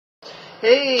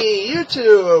Hey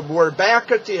YouTube, we're back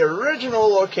at the original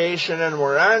location and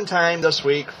we're on time this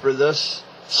week for this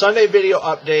Sunday video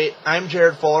update. I'm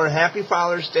Jared Fuller. Happy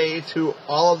Father's Day to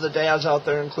all of the dads out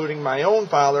there, including my own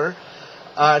father.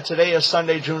 Today is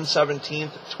Sunday, June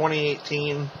 17th,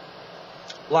 2018.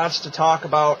 Lots to talk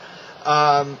about.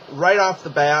 Right off the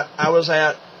bat, I was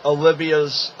at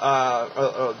Olivia's,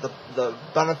 the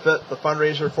benefit, the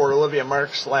fundraiser for Olivia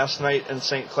Marks last night in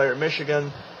St. Clair,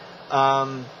 Michigan.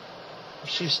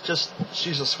 She's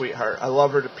a sweetheart. I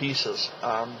love her to pieces.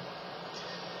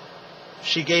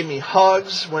 She gave me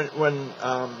hugs when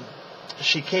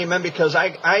she came in, because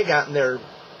I got in there,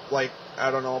 like,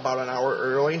 I don't know, about an hour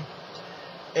early.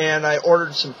 And I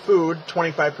ordered some food.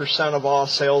 25% of all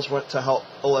sales went to help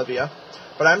Olivia.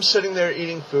 But I'm sitting there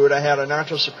eating food. I had a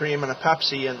Nacho Supreme and a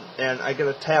Pepsi, and I get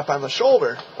a tap on the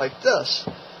shoulder like this.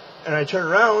 And I turn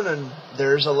around, and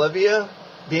there's Olivia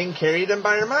being carried in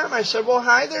by her mom. I said, "Well,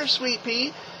 hi there, sweet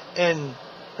pea." And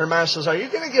her mom says, "Are you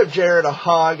going to give Jared a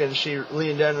hug?" And she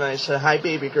leaned in, and I said, "Hi,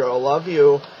 baby girl, love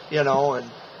you," you know,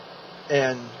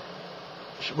 and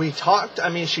we talked. I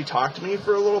mean, she talked to me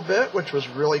for a little bit, which was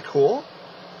really cool.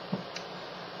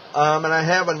 And I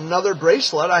have another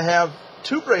bracelet. I have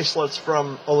two bracelets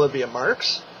from Olivia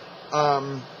Marks.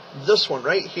 This one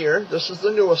right here, this is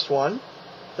the newest one,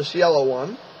 this yellow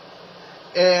one.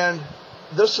 And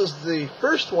this is the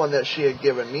first one that she had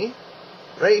given me,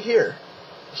 right here.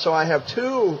 So I have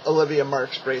two Olivia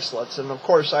Marks bracelets, and of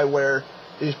course I wear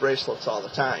these bracelets all the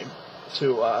time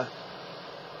to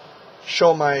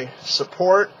show my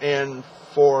support and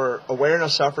for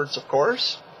awareness efforts, of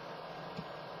course.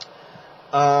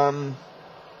 Yeah,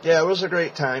 it was a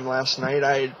great time last night.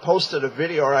 I posted a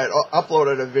video, or I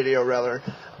uploaded a video rather,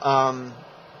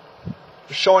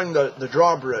 showing the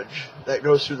drawbridge that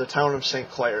goes through the town of St.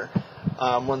 Clair.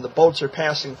 When the boats are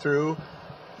passing through,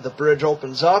 the bridge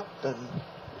opens up, and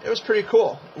it was pretty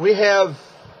cool. I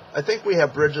think we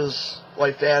have bridges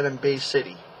like that in Bay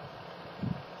City.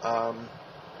 But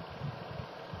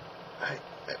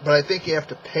I think you have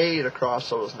to pay to cross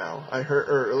those now. I heard,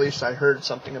 or at least I heard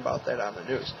something about that on the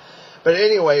news. But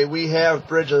anyway, we have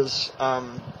bridges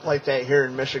like that here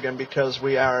in Michigan because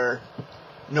we are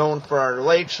known for our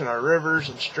lakes and our rivers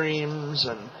and streams,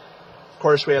 and of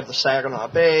course we have the Saginaw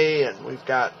Bay, and we've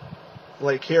got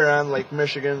Lake Huron, Lake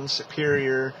Michigan,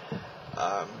 Superior.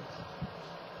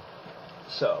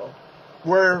 So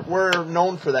we're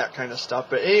known for that kind of stuff.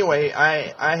 But anyway,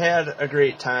 I had a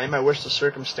great time. I wish the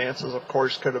circumstances, of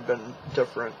course, could have been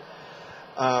different.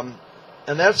 And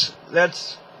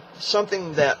that's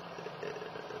something that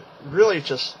really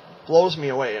just blows me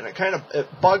away, and it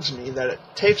bugs me that it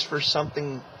takes for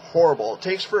something horrible. It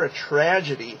takes for a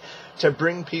tragedy to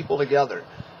bring people together.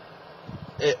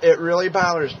 It really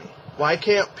bothers me. Why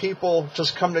can't people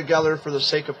just come together for the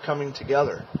sake of coming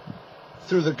together,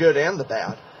 through the good and the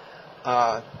bad?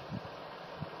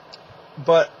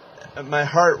 But my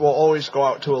heart will always go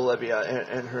out to Olivia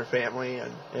and her family,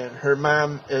 and her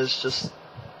mom is just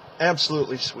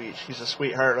absolutely sweet. She's a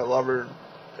sweetheart. I love her,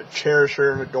 cherish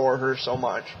her, and adore her so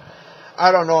much.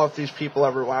 I don't know if these people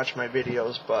ever watch my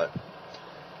videos, but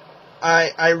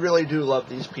I really do love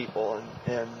these people,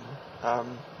 and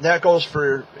that goes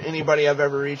for anybody I've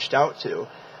ever reached out to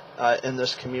in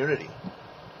this community.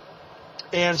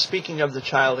 And speaking of the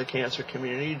childhood cancer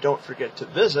community, don't forget to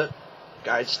visit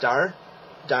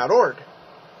GuideStar.org.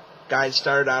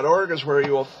 GuideStar.org is where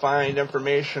you will find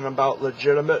information about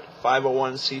legitimate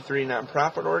 501c3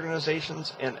 nonprofit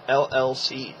organizations and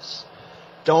LLCs.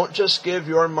 Don't just give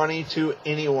your money to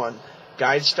anyone.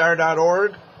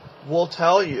 GuideStar.org will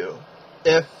tell you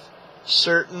if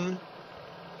certain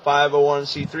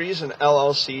 501c3s and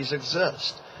LLCs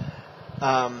exist.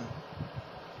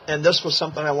 And this was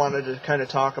something I wanted to kind of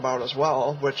talk about as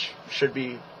well, which should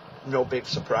be no big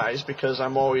surprise, because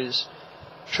I'm always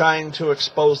trying to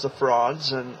expose the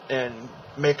frauds and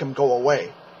make them go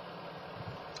away.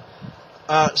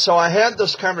 So I had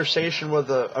this conversation with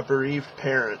a bereaved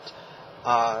parent.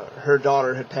 Her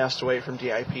daughter had passed away from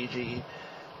DIPG,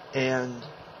 and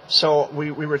so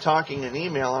we were talking in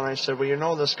email, and I said, well, you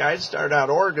know, this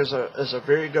GuideStar.org is a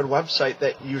very good website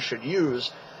that you should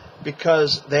use,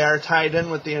 because they are tied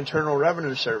in with the Internal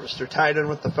Revenue Service. They're tied in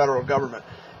with the federal government.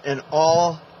 And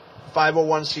all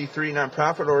 501c3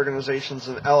 nonprofit organizations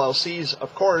and LLCs,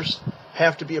 of course,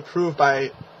 have to be approved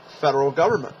by federal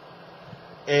government.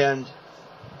 And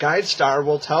GuideStar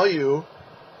will tell you,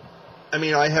 I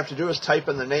mean, all you have to do is type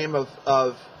in the name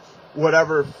of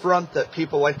whatever front that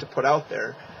people like to put out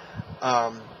there.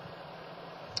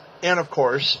 And of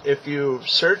course, if you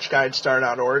search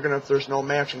GuideStar.org, and if there's no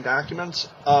matching documents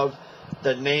of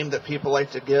the name that people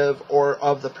like to give or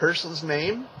of the person's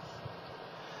name,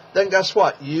 then guess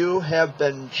what? You have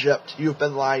been gypped. You've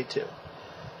been lied to.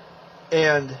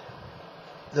 And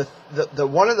the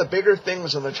one of the bigger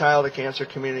things in the child of cancer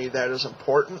community that is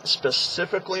important,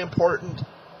 specifically important,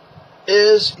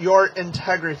 is your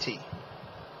integrity.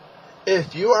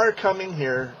 If you are coming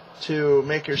here to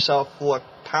make yourself look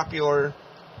popular,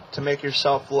 to make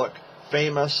yourself look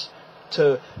famous,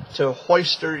 to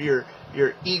hoister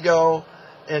your ego,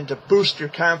 and to boost your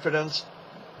confidence,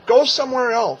 go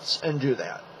somewhere else and do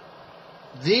that.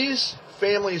 These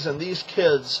families and these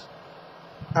kids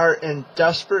are in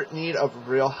desperate need of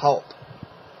real help.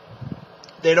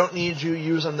 They don't need you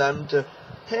using them to,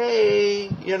 hey,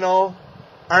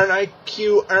 aren't I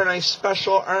cute? Aren't I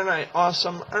special? Aren't I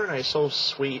awesome? Aren't I so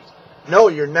sweet? No,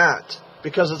 you're not,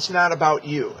 because it's not about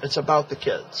you. It's about the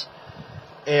kids.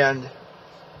 And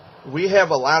we have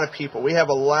a lot of people. We have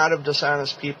a lot of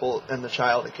dishonest people in the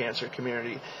child of cancer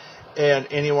community. And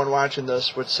anyone watching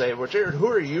this would say, well, Jared, who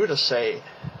are you to say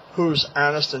who's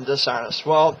honest and dishonest?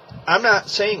 Well, I'm not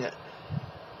saying it.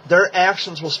 Their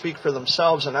actions will speak for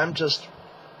themselves, and I'm just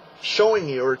showing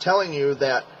you or telling you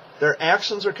that their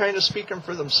actions are kind of speaking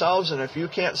for themselves, and if you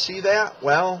can't see that,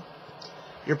 well,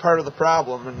 you're part of the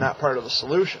problem and not part of the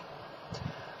solution.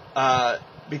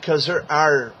 Because there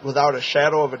are, without a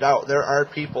shadow of a doubt, there are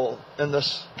people in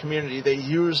this community, they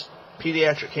use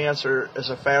pediatric cancer as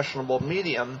a fashionable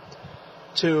medium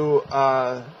to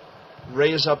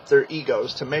raise up their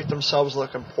egos, to make themselves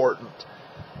look important.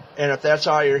 And if that's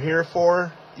all you're here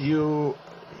for, you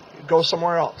go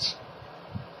somewhere else.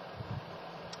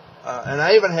 And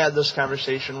I even had this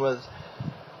conversation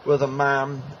with a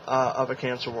mom of a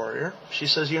cancer warrior. She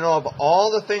says, of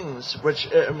all the things, which,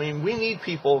 we need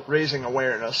people raising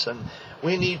awareness, and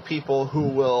we need people who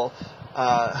will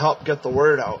help get the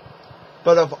word out.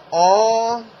 But of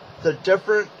all the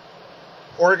different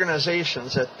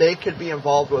organizations that they could be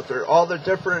involved with, or all the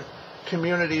different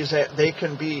communities that they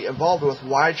can be involved with,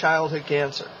 why childhood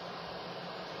cancer?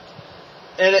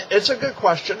 And it's a good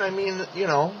question.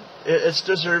 It's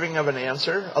deserving of an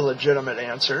answer, a legitimate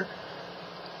answer.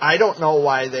 I don't know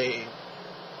why they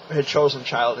had chosen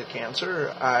childhood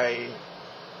cancer. I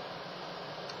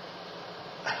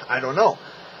don't know.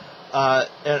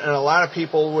 And a lot of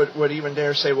people would even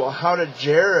dare say, well, how did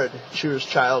Jared choose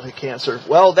childhood cancer?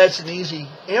 Well, that's an easy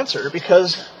answer,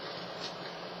 because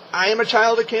I am a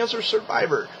childhood cancer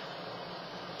survivor.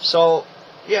 So,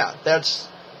 yeah, that's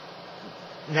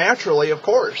naturally, of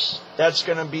course, that's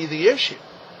going to be the issue.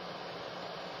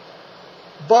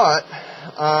 But,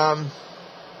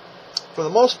 for the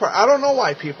most part, I don't know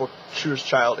why people choose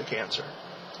childhood cancer.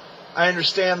 I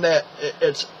understand that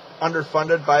it's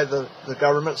underfunded by the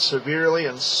government, severely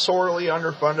and sorely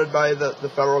underfunded by the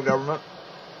federal government.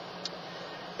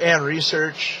 And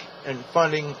research and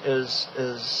funding is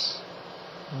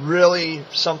really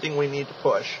something we need to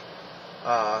push.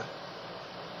 And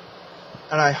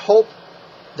I hope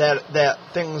that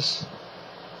things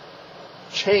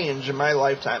change in my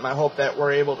lifetime. I hope that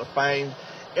we're able to find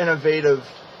innovative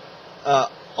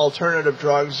alternative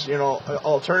drugs,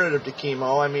 alternative to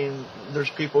chemo. There's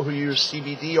people who use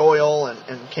CBD oil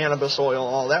and cannabis oil,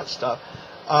 all that stuff.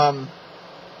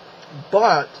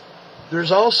 But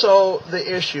there's also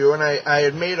the issue, and I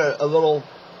had made a little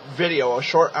video, a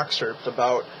short excerpt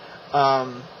about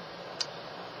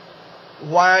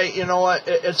why,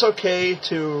 it's okay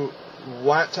to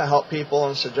want to help people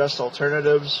and suggest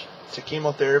alternatives to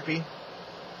chemotherapy.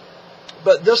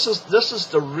 But this is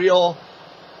the real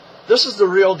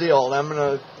deal, and I'm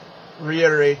going to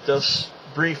reiterate this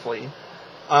briefly.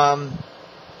 The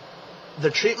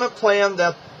treatment plan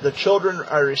that the children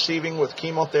are receiving with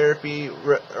chemotherapy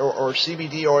or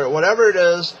CBD or whatever it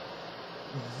is,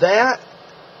 that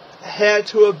had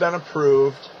to have been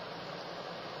approved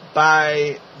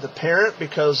by the parent,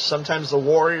 because sometimes the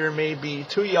warrior may be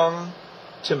too young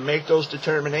to make those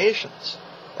determinations,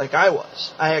 like I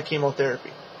was. I had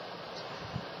chemotherapy.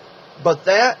 But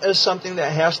that is something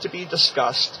that has to be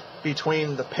discussed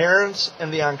between the parents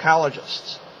and the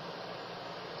oncologists.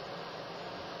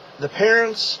 The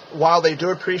parents, while they do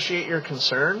appreciate your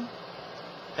concern,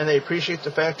 and they appreciate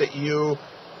the fact that you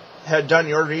had done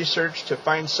your research to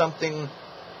find something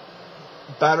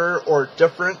better or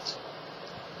different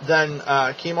than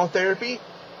chemotherapy,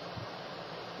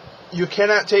 you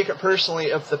cannot take it personally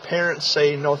if the parents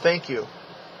say, no thank you.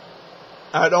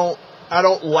 I don't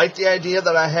like the idea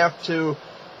that I have to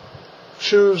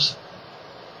choose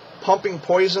pumping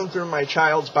poison through my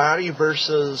child's body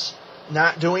versus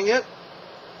not doing it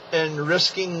and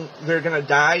risking they're going to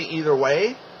die either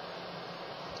way.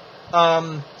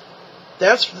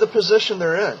 That's the position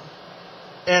they're in.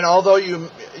 And although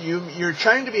you're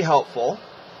trying to be helpful,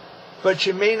 but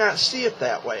you may not see it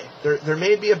that way. There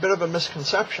may be a bit of a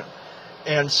misconception.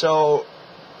 And so,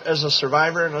 as a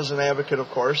survivor and as an advocate, of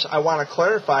course, I want to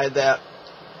clarify that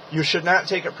you should not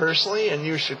take it personally, and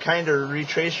you should kind of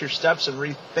retrace your steps and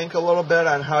rethink a little bit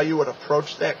on how you would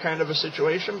approach that kind of a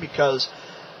situation, because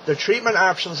the treatment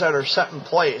options that are set in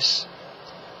place,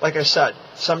 like I said,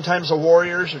 sometimes the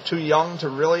warriors are too young to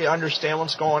really understand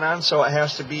what's going on, so it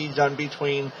has to be done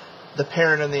between the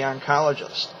parent and the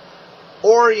oncologist.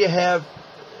 Or you have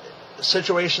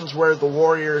situations where the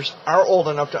warriors are old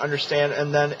enough to understand,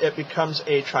 and then it becomes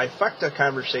a trifecta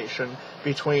conversation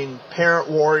between parent,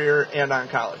 warrior, and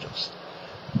oncologist.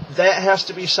 That has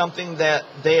to be something that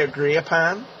they agree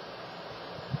upon.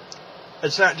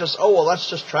 It's not just, oh, well, let's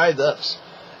just try this.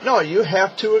 No, you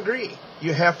have to agree.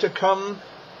 You have to come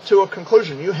to a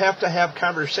conclusion. You have to have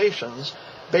conversations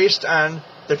based on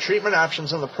the treatment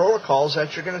options and the protocols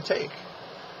that you're going to take.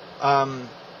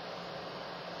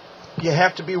 You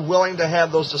have to be willing to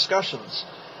have those discussions.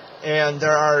 And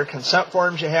there are consent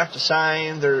forms you have to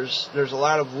sign. There's a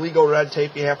lot of legal red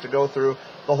tape you have to go through,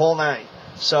 the whole nine.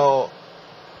 So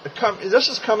this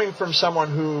is coming from someone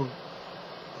who,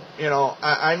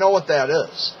 I know what that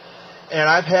is. And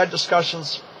I've had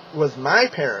discussions with my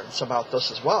parents about this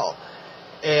as well.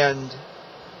 And,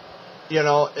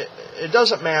 it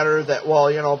doesn't matter that,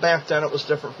 well, back then it was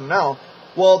different from now.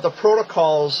 Well, the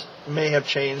protocols may have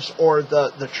changed, or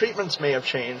the treatments may have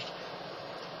changed,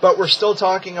 but we're still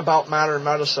talking about modern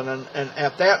medicine. And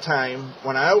at that time,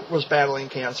 when I was battling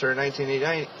cancer in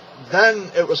 1989,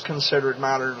 then it was considered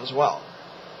modern as well.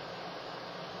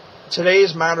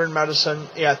 Today's modern medicine,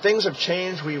 things have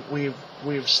changed.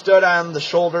 We've stood on the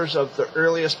shoulders of the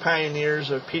earliest pioneers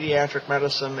of pediatric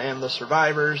medicine and the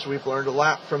survivors. We've learned a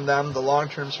lot from them, the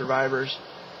long-term survivors.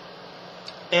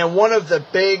 And one of the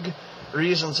big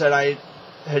reasons that I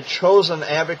had chosen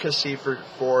advocacy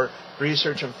for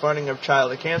research and funding of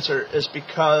childhood cancer is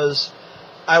because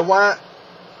I want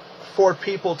for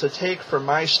people to take from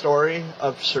my story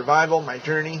of survival, my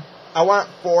journey, I want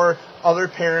for other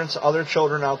parents, other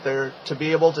children out there to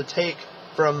be able to take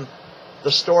from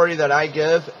the story that I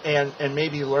give and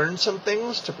maybe learn some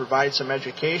things, to provide some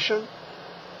education.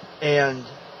 And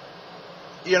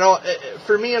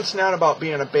for me, it's not about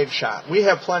being a big shot. We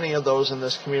have plenty of those in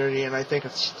this community, and I think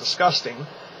it's disgusting.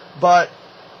 But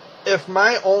if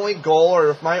my only goal, or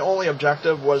if my only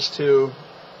objective was to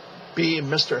be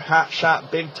Mr. Hotshot,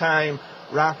 big-time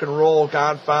rock and roll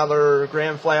godfather,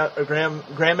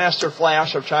 Grandmaster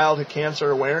Flash of childhood cancer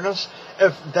awareness,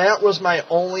 if that was my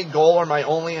only goal or my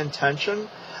only intention,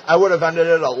 I would have ended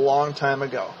it a long time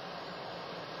ago.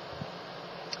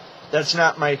 That's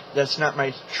not my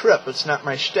trip. It's not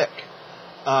my shtick.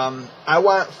 I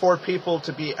want for people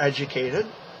to be educated.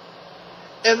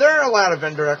 And there are a lot of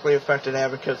indirectly affected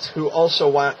advocates who also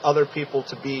want other people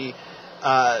to be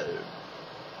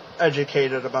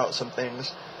educated about some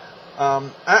things.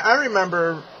 I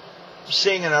remember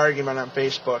seeing an argument on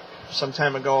Facebook some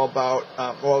time ago about,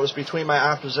 it was between my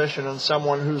opposition and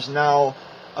someone who's now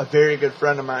a very good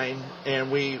friend of mine,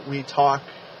 and we talk.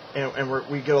 And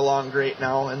we get along great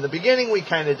now. In the beginning, we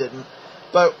kind of didn't.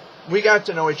 But we got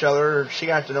to know each other. She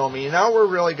got to know me. Now we're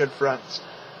really good friends.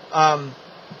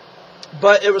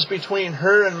 But it was between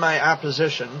her and my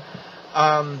opposition.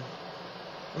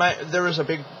 There was a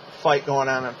big fight going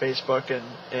on Facebook.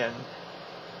 And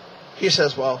he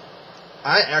says, well,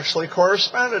 I actually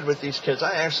corresponded with these kids.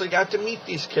 I actually got to meet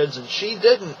these kids, and she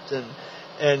didn't.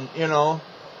 And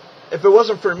if it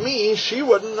wasn't for me, she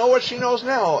wouldn't know what she knows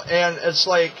now. And it's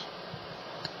like,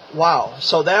 wow.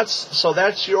 So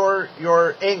that's your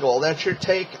angle. That's your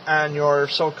take on your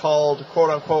so-called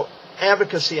quote-unquote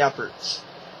advocacy efforts,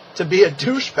 to be a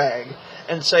douchebag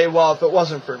and say, well, if it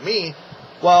wasn't for me,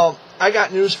 well, I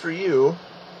got news for you.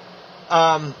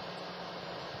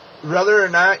 Whether or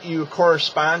not you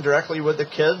correspond directly with the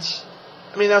kids,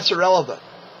 I mean, that's irrelevant.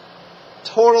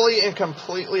 Totally and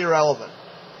completely irrelevant.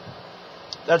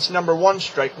 That's number one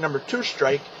strike. Number two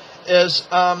strike is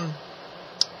I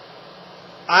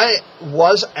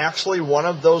was actually one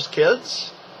of those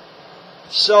kids.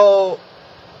 So,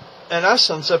 in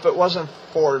essence, if it wasn't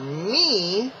for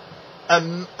me,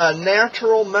 a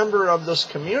natural member of this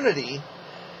community,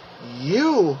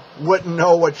 you wouldn't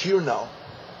know what you know.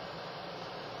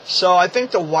 So I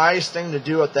think the wise thing to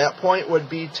do at that point would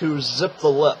be to zip the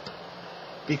lip,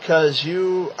 because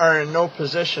you are in no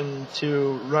position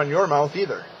to run your mouth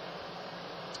either.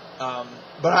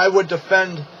 But I would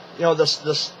defend,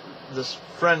 this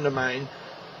friend of mine.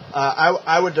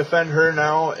 I would defend her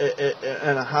now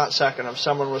in a hot second if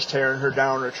someone was tearing her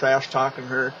down or trash talking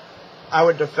her. I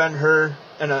would defend her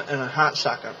in a hot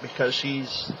second, because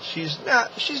she's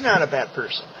not a bad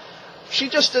person. She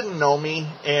just didn't know me,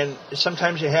 and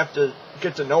sometimes you have to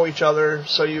get to know each other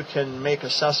so you can make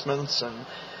assessments and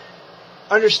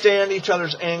understand each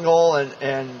other's angle,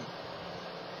 and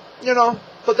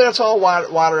but that's all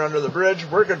water under the bridge.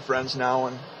 We're good friends now,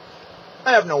 and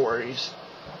I have no worries.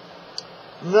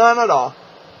 None at all.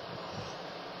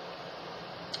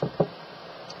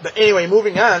 But anyway,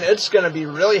 moving on, it's going to be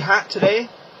really hot today.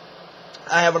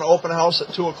 I have an open house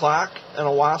at 2 o'clock in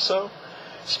Owasso.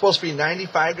 It's supposed to be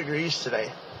 95 degrees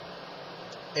today.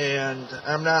 And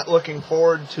I'm not looking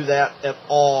forward to that at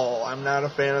all. I'm not a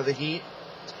fan of the heat.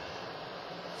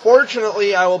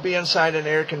 Fortunately, I will be inside an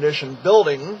air-conditioned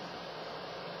building,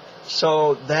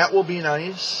 so that will be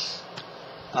nice.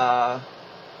 I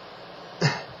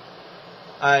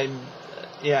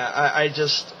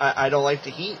don't like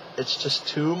the heat. It's just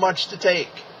too much to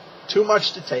take. Too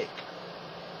much to take.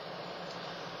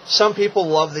 Some people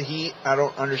love the heat. I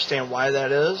don't understand why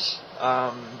that is.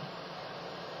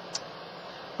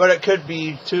 But it could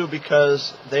be, too,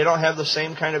 because they don't have the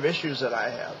same kind of issues that I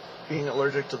have. Being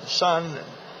allergic to the sun,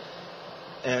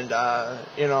 and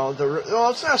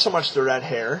it's not so much the red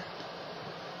hair.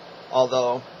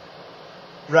 Although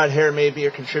red hair may be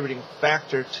a contributing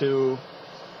factor to,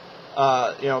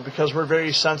 because we're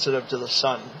very sensitive to the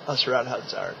sun, us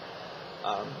redheads are.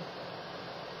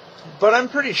 But I'm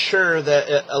pretty sure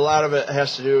that a lot of it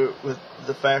has to do with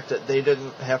the fact that they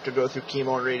didn't have to go through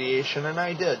chemo and radiation, and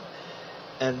I did.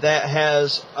 And that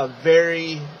has a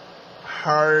very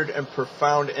hard and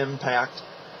profound impact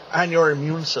on your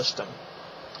immune system.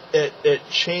 It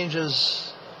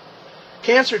changes.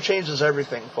 Cancer changes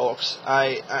everything, folks.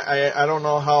 I don't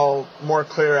know how more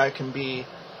clear I can be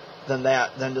than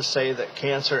to say that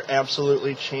cancer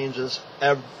absolutely changes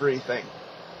everything.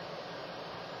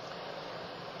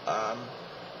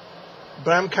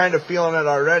 But I'm kind of feeling it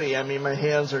already. I mean, my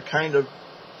hands are kind of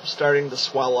starting to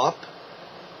swell up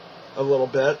a little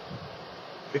bit,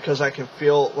 because I can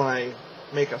feel when I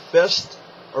make a fist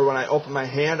or when I open my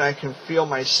hand, I can feel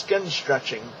my skin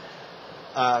stretching.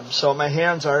 So my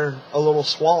hands are a little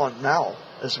swollen now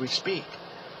as we speak.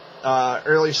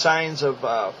 Early signs of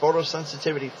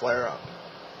photosensitivity flare-up.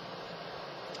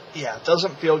 Yeah, it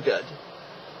doesn't feel good.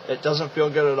 It doesn't feel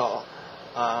good at all.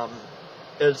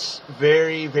 It's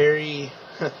very, very,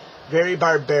 very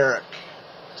barbaric,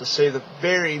 to say the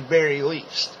very, very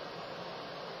least.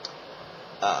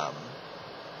 But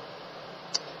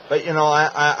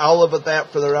I'll live with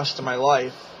that for the rest of my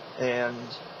life, and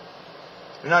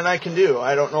nothing I can do.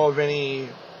 I don't know of any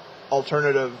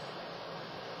alternative,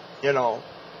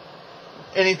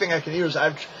 anything I can use.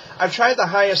 I've tried the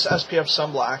highest SPF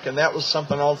sunblock, and that was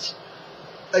something else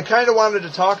I kind of wanted to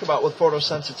talk about with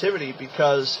photosensitivity,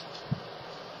 because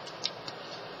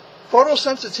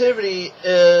photosensitivity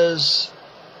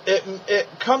it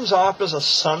comes off as a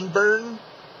sunburn,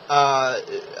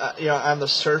 on the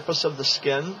surface of the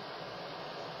skin,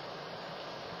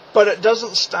 but it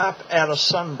doesn't stop at a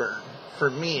sunburn. For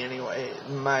me, anyway,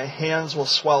 my hands will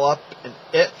swell up and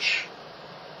itch,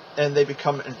 and they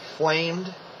become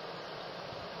inflamed,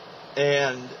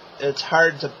 and it's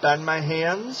hard to bend my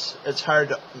hands. It's hard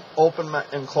to open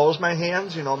and close my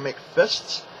hands, make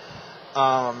fists.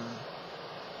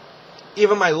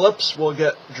 Even my lips will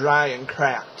get dry and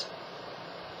cracked,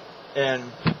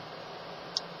 and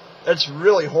it's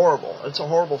really horrible. It's a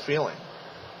horrible feeling.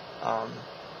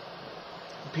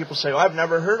 People say, I've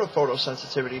never heard of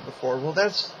photosensitivity before. Well,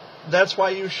 that's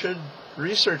why you should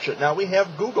research it. Now we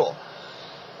have Google.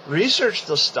 Research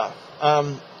this stuff.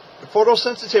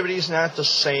 Photosensitivity is not the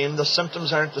same. The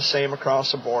symptoms aren't the same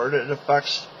across the board. It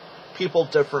affects people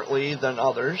differently than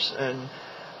others. And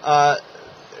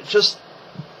just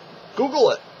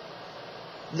Google it.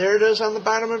 There it is on the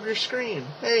bottom of your screen.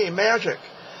 Hey, magic.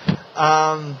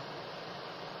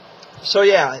 So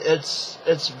yeah,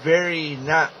 it's very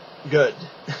not good.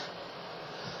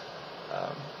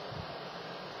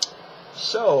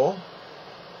 So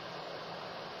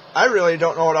I really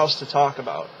don't know what else to talk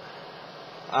about.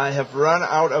 I have run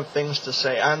out of things to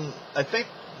say. I think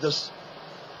this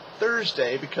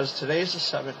Thursday, because today's the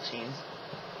 17th,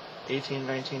 18,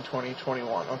 19, 20,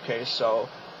 21. Okay, so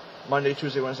Monday,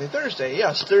 Tuesday, Wednesday, Thursday.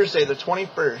 Yes, Thursday the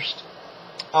 21st.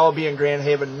 I'll be in Grand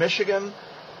Haven, Michigan,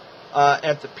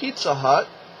 at the Pizza Hut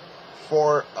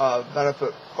for a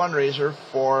benefit fundraiser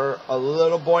for a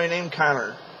little boy named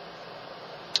Connor.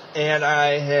 And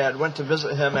I went to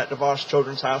visit him at DeVos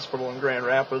Children's Hospital in Grand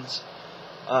Rapids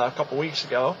a couple weeks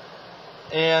ago.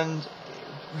 And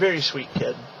very sweet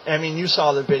kid. I mean, you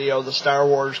saw the video. The Star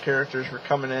Wars characters were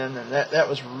coming in, and that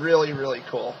was really, really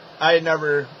cool. I had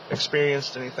never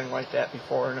experienced anything like that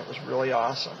before, and it was really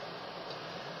awesome.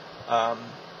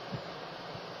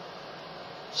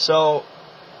 So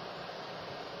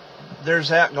there's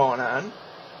that going on.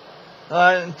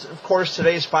 And of course,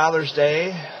 today's Father's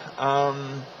Day.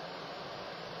 I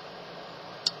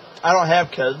don't have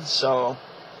kids, so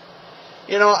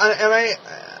I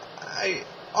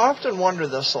often wonder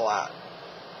this a lot.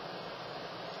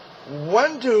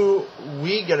 When do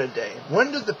we get a day?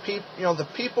 When do the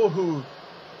people who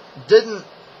didn't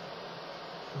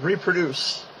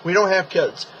reproduce, we don't have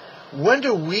kids, when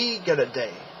do we get a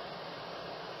day?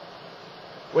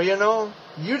 Well,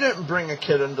 you didn't bring a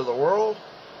kid into the world.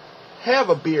 Have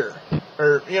a beer.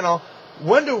 Or,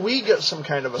 when do we get some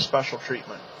kind of a special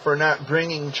treatment for not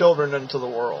bringing children into the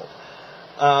world?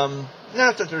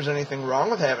 Not that there's anything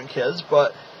wrong with having kids,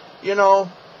 but, we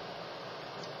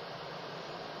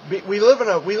live in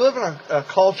a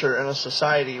culture, in a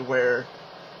society where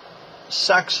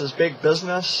sex is big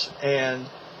business, and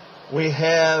we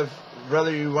have,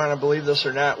 whether you want to believe this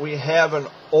or not, we have an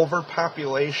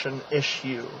overpopulation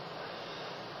issue,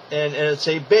 and it's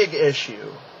a big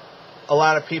issue. A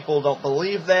lot of people don't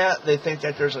believe that. They think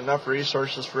that there's enough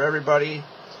resources for everybody.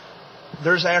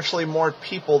 There's actually more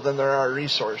people than there are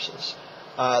resources.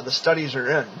 The studies are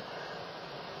in.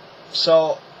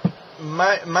 So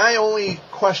my only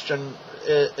question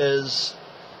is,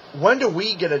 when do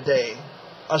we get a day,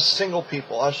 us single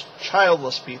people, us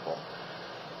childless people?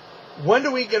 When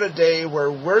do we get a day where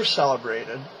we're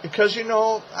celebrated? Because,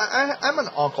 I'm an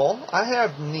uncle. I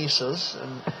have nieces,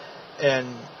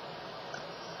 and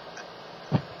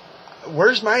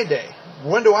where's my day?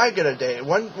 When do I get a day?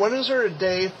 When is there a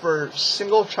day for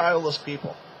single childless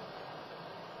people?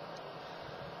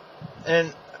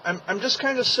 And I'm just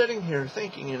kind of sitting here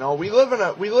thinking, we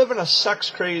live in a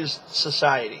sex-crazed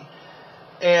society,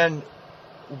 and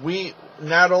we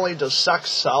not only does sex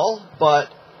sell,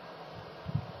 but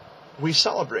we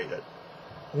celebrate it.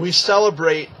 We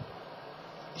celebrate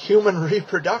human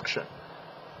reproduction.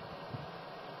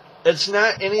 It's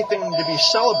not anything to be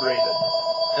celebrated,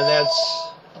 and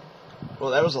that's, well,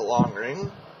 that was a long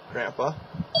ring, Grandpa.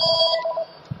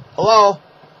 Hello.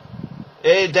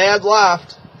 Hey, Dad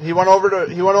left. He went over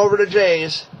to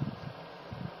Jay's.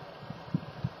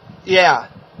 Yeah.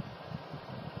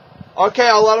 Okay,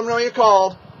 I'll let him know you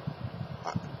called.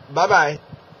 Bye-bye.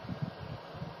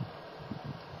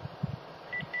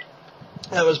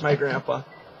 That was my grandpa.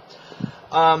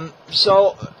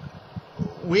 So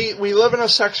we live in a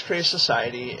sex-crazed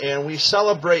society, and we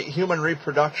celebrate human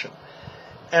reproduction.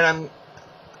 And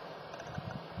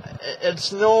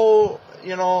it's not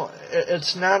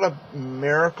a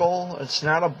miracle, it's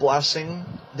not a blessing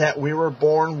that we were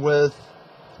born with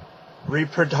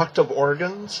reproductive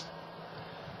organs.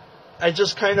 I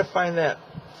just kind of find that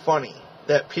funny,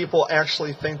 that people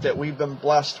actually think that we've been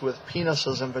blessed with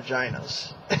penises and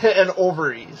vaginas and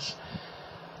ovaries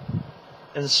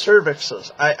and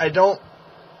cervixes. I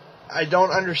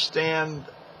don't understand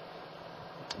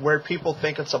where people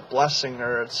think it's a blessing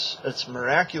or it's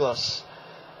miraculous.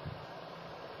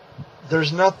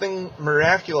 There's nothing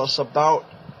miraculous about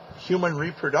human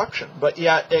reproduction, but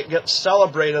yet it gets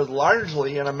celebrated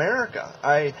largely in America.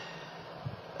 I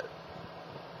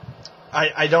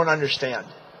don't understand.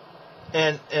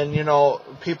 And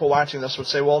people watching this would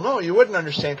say, well, no, you wouldn't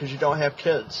understand because you don't have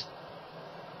kids.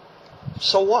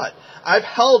 So what? I've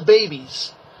held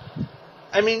babies.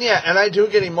 I mean, yeah, and I do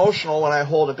get emotional when I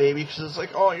hold a baby because it's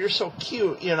like, oh, you're so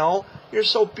cute, you're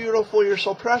so beautiful, you're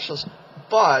so precious.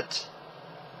 But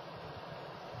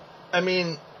I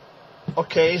mean,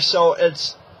 okay, so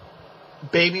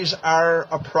babies are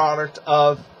a product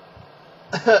of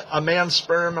a man's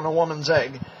sperm and a woman's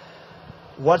egg.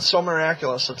 What's so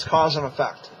miraculous? It's cause and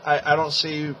effect. I don't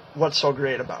see what's so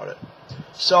great about it.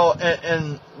 So,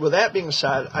 and with that being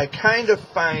said, I kind of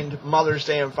find Mother's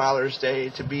Day and Father's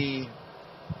Day to be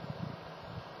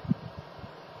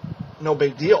no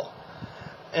big deal.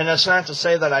 And it's not to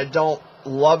say that I don't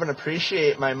love and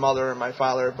appreciate my mother and my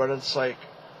father, but it's like,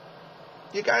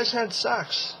 you guys had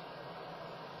sex.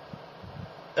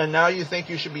 And now you think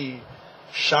you should be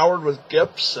showered with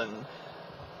gifts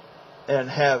and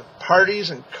have parties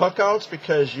and cookouts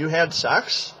because you had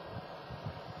sex?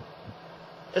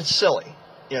 It's silly,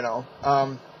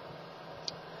 I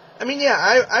mean,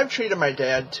 yeah, I've treated my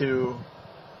dad to,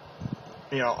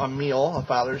 a meal, a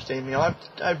Father's Day meal.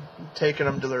 I've taken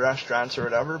him to the restaurants or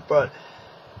whatever, but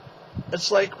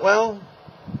it's like, well,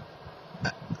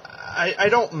 I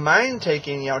don't mind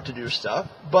taking you out to do stuff,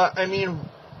 but I mean,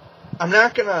 I'm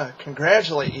not going to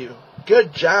congratulate you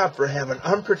good job for having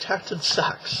unprotected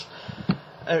sex.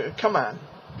 Come on.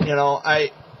 You know,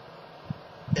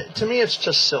 to me, it's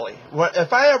just silly.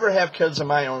 If I ever have kids of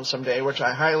my own someday, which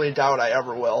I highly doubt I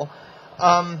ever will,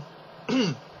 I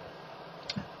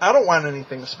don't want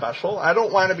anything special. I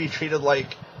don't want to be treated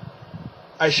like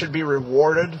I should be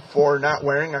rewarded for not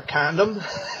wearing a condom.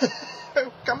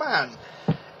 Come on.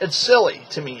 It's silly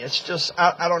to me. It's just,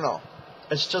 I don't know.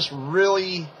 It's just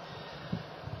really,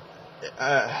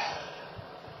 I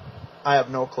have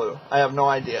no clue. I have no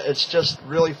idea. It's just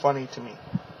really funny to me.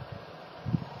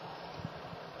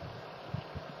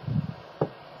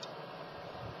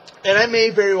 And I may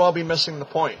very well be missing the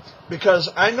point, because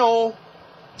I know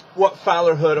what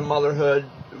fatherhood and motherhood,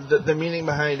 the meaning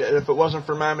behind it. If it wasn't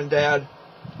for mom and dad,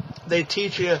 they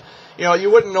teach you, you know, you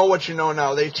wouldn't know what you know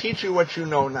now. They teach you what you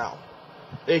know now.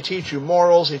 They teach you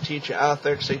morals, they teach you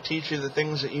ethics, they teach you the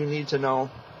things that you need to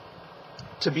know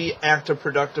to be active,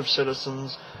 productive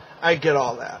citizens. I get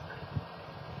all that.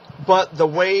 But the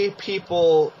way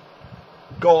people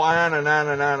go on and on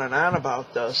and on and on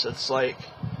about this, it's like,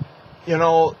 you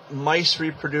know, mice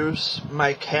reproduce,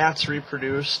 my cats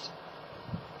reproduced.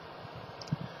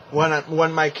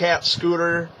 When my cat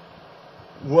Scooter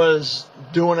was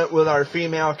doing it with our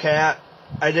female cat,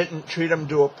 I didn't treat him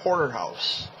to a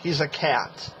porterhouse. He's a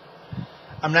cat.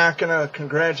 I'm not going to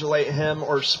congratulate him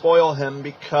or spoil him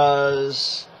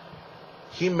because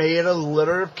he made a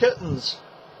litter of kittens.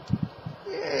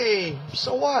 Yay,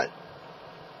 so what?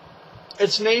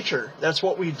 It's nature. That's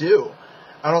what we do.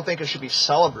 I don't think it should be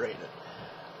celebrated.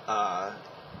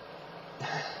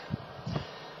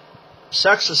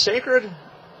 Sex is sacred?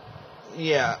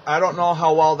 Yeah, I don't know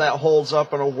how well that holds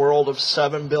up in a world of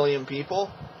 7 billion people.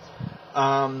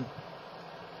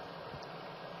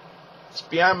 It's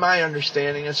beyond my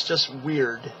understanding. It's just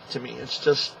weird to me. It's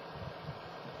just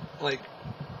like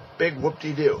big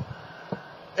whoop-de-doo.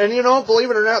 And, you know, believe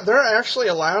it or not, there are actually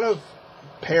a lot of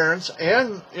parents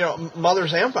and, you know,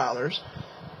 mothers and fathers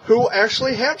who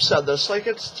actually have said this. Like,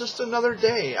 it's just another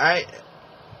day.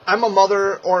 I'm a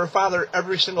mother or a father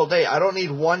every single day. I don't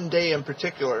need one day in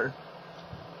particular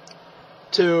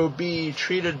to be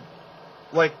treated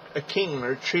like a king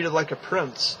or treated like a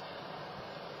prince.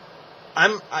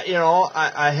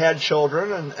 I had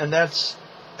children, and that's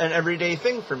an everyday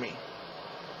thing for me.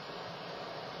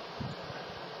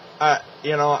 I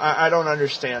don't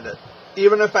understand it.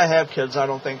 Even if I have kids, I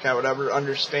don't think I would ever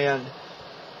understand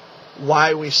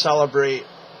why we celebrate,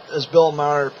 as Bill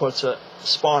Maher puts it,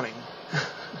 spawning.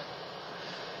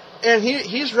 And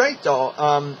he's right,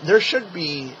 though. There should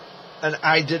be an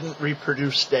I didn't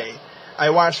reproduce day.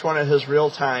 I watched one of his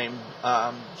real-time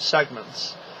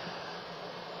segments.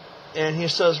 And he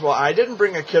says, well, I didn't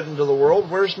bring a kid into the world.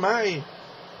 Where's my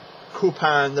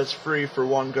coupon that's free for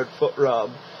one good foot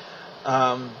rub?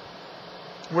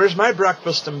 Where's my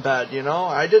breakfast in bed? You know,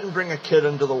 I didn't bring a kid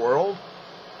into the world.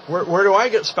 Where do I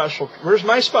get special? Where's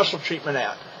my special treatment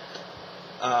at?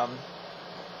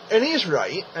 And he's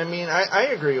right. I mean, I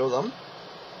agree with him.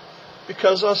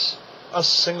 Because us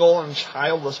single and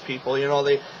childless people, you know,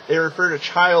 they refer to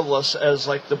childless as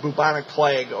like the bubonic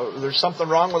plague. Or there's something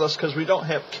wrong with us because we don't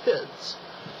have kids.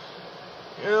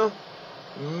 You know,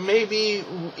 maybe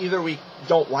either we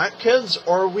don't want kids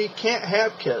or we can't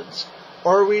have kids.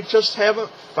 Or we just haven't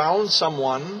found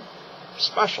someone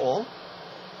special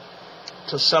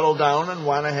to settle down and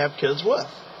want to have kids with.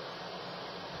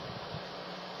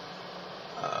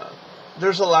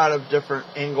 There's a lot of different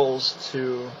angles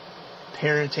to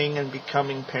parenting and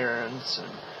becoming parents,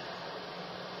 and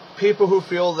people who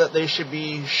feel that they should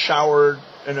be showered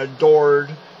and adored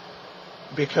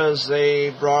because they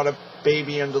brought a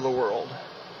baby into the world.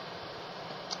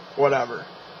 Whatever.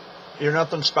 You're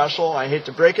nothing special. I hate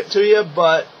to break it to you,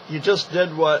 but you just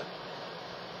did what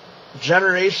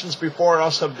generations before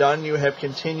us have done. You have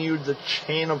continued the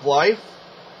chain of life.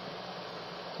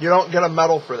 You don't get a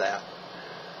medal for that.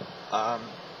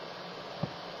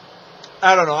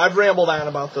 I don't know. I've rambled on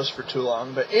about this for too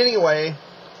long. But anyway,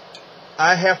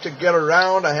 I have to get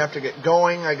around. I have to get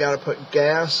going. I got to put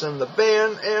gas in the van.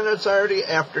 And it's already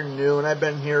afternoon. I've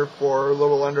been here for a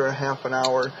little under a half an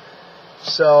hour.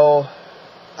 So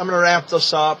I'm going to wrap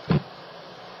this up.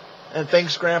 And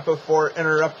thanks, Grandpa, for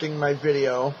interrupting my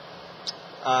video.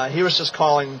 He was just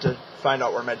calling to find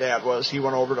out where my dad was. He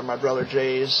went over to my brother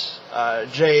Jay's.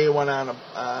 Jay went on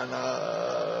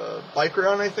a bike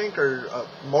run, I think, or a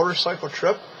motorcycle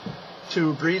trip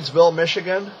to Breedsville,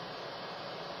 Michigan.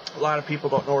 A lot of people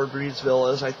don't know where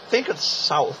Breedsville is. I think it's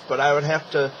south, but I would have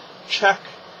to check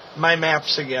my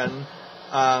maps again.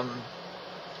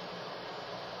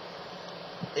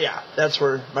 yeah, that's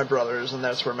where my brother is, and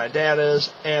that's where my dad is.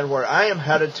 And where I am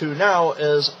headed to now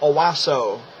is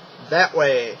Owasso, that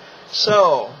way.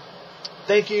 So,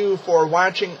 thank you for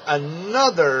watching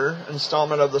another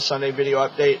installment of the Sunday Video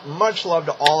Update. Much love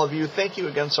to all of you. Thank you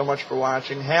again so much for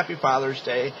watching. Happy Father's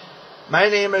Day. My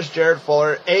name is Jared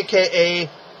Fuller, a.k.a.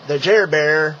 the Jer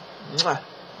Bear.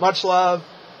 Much love,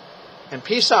 and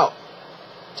peace out.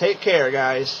 Take care,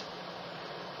 guys.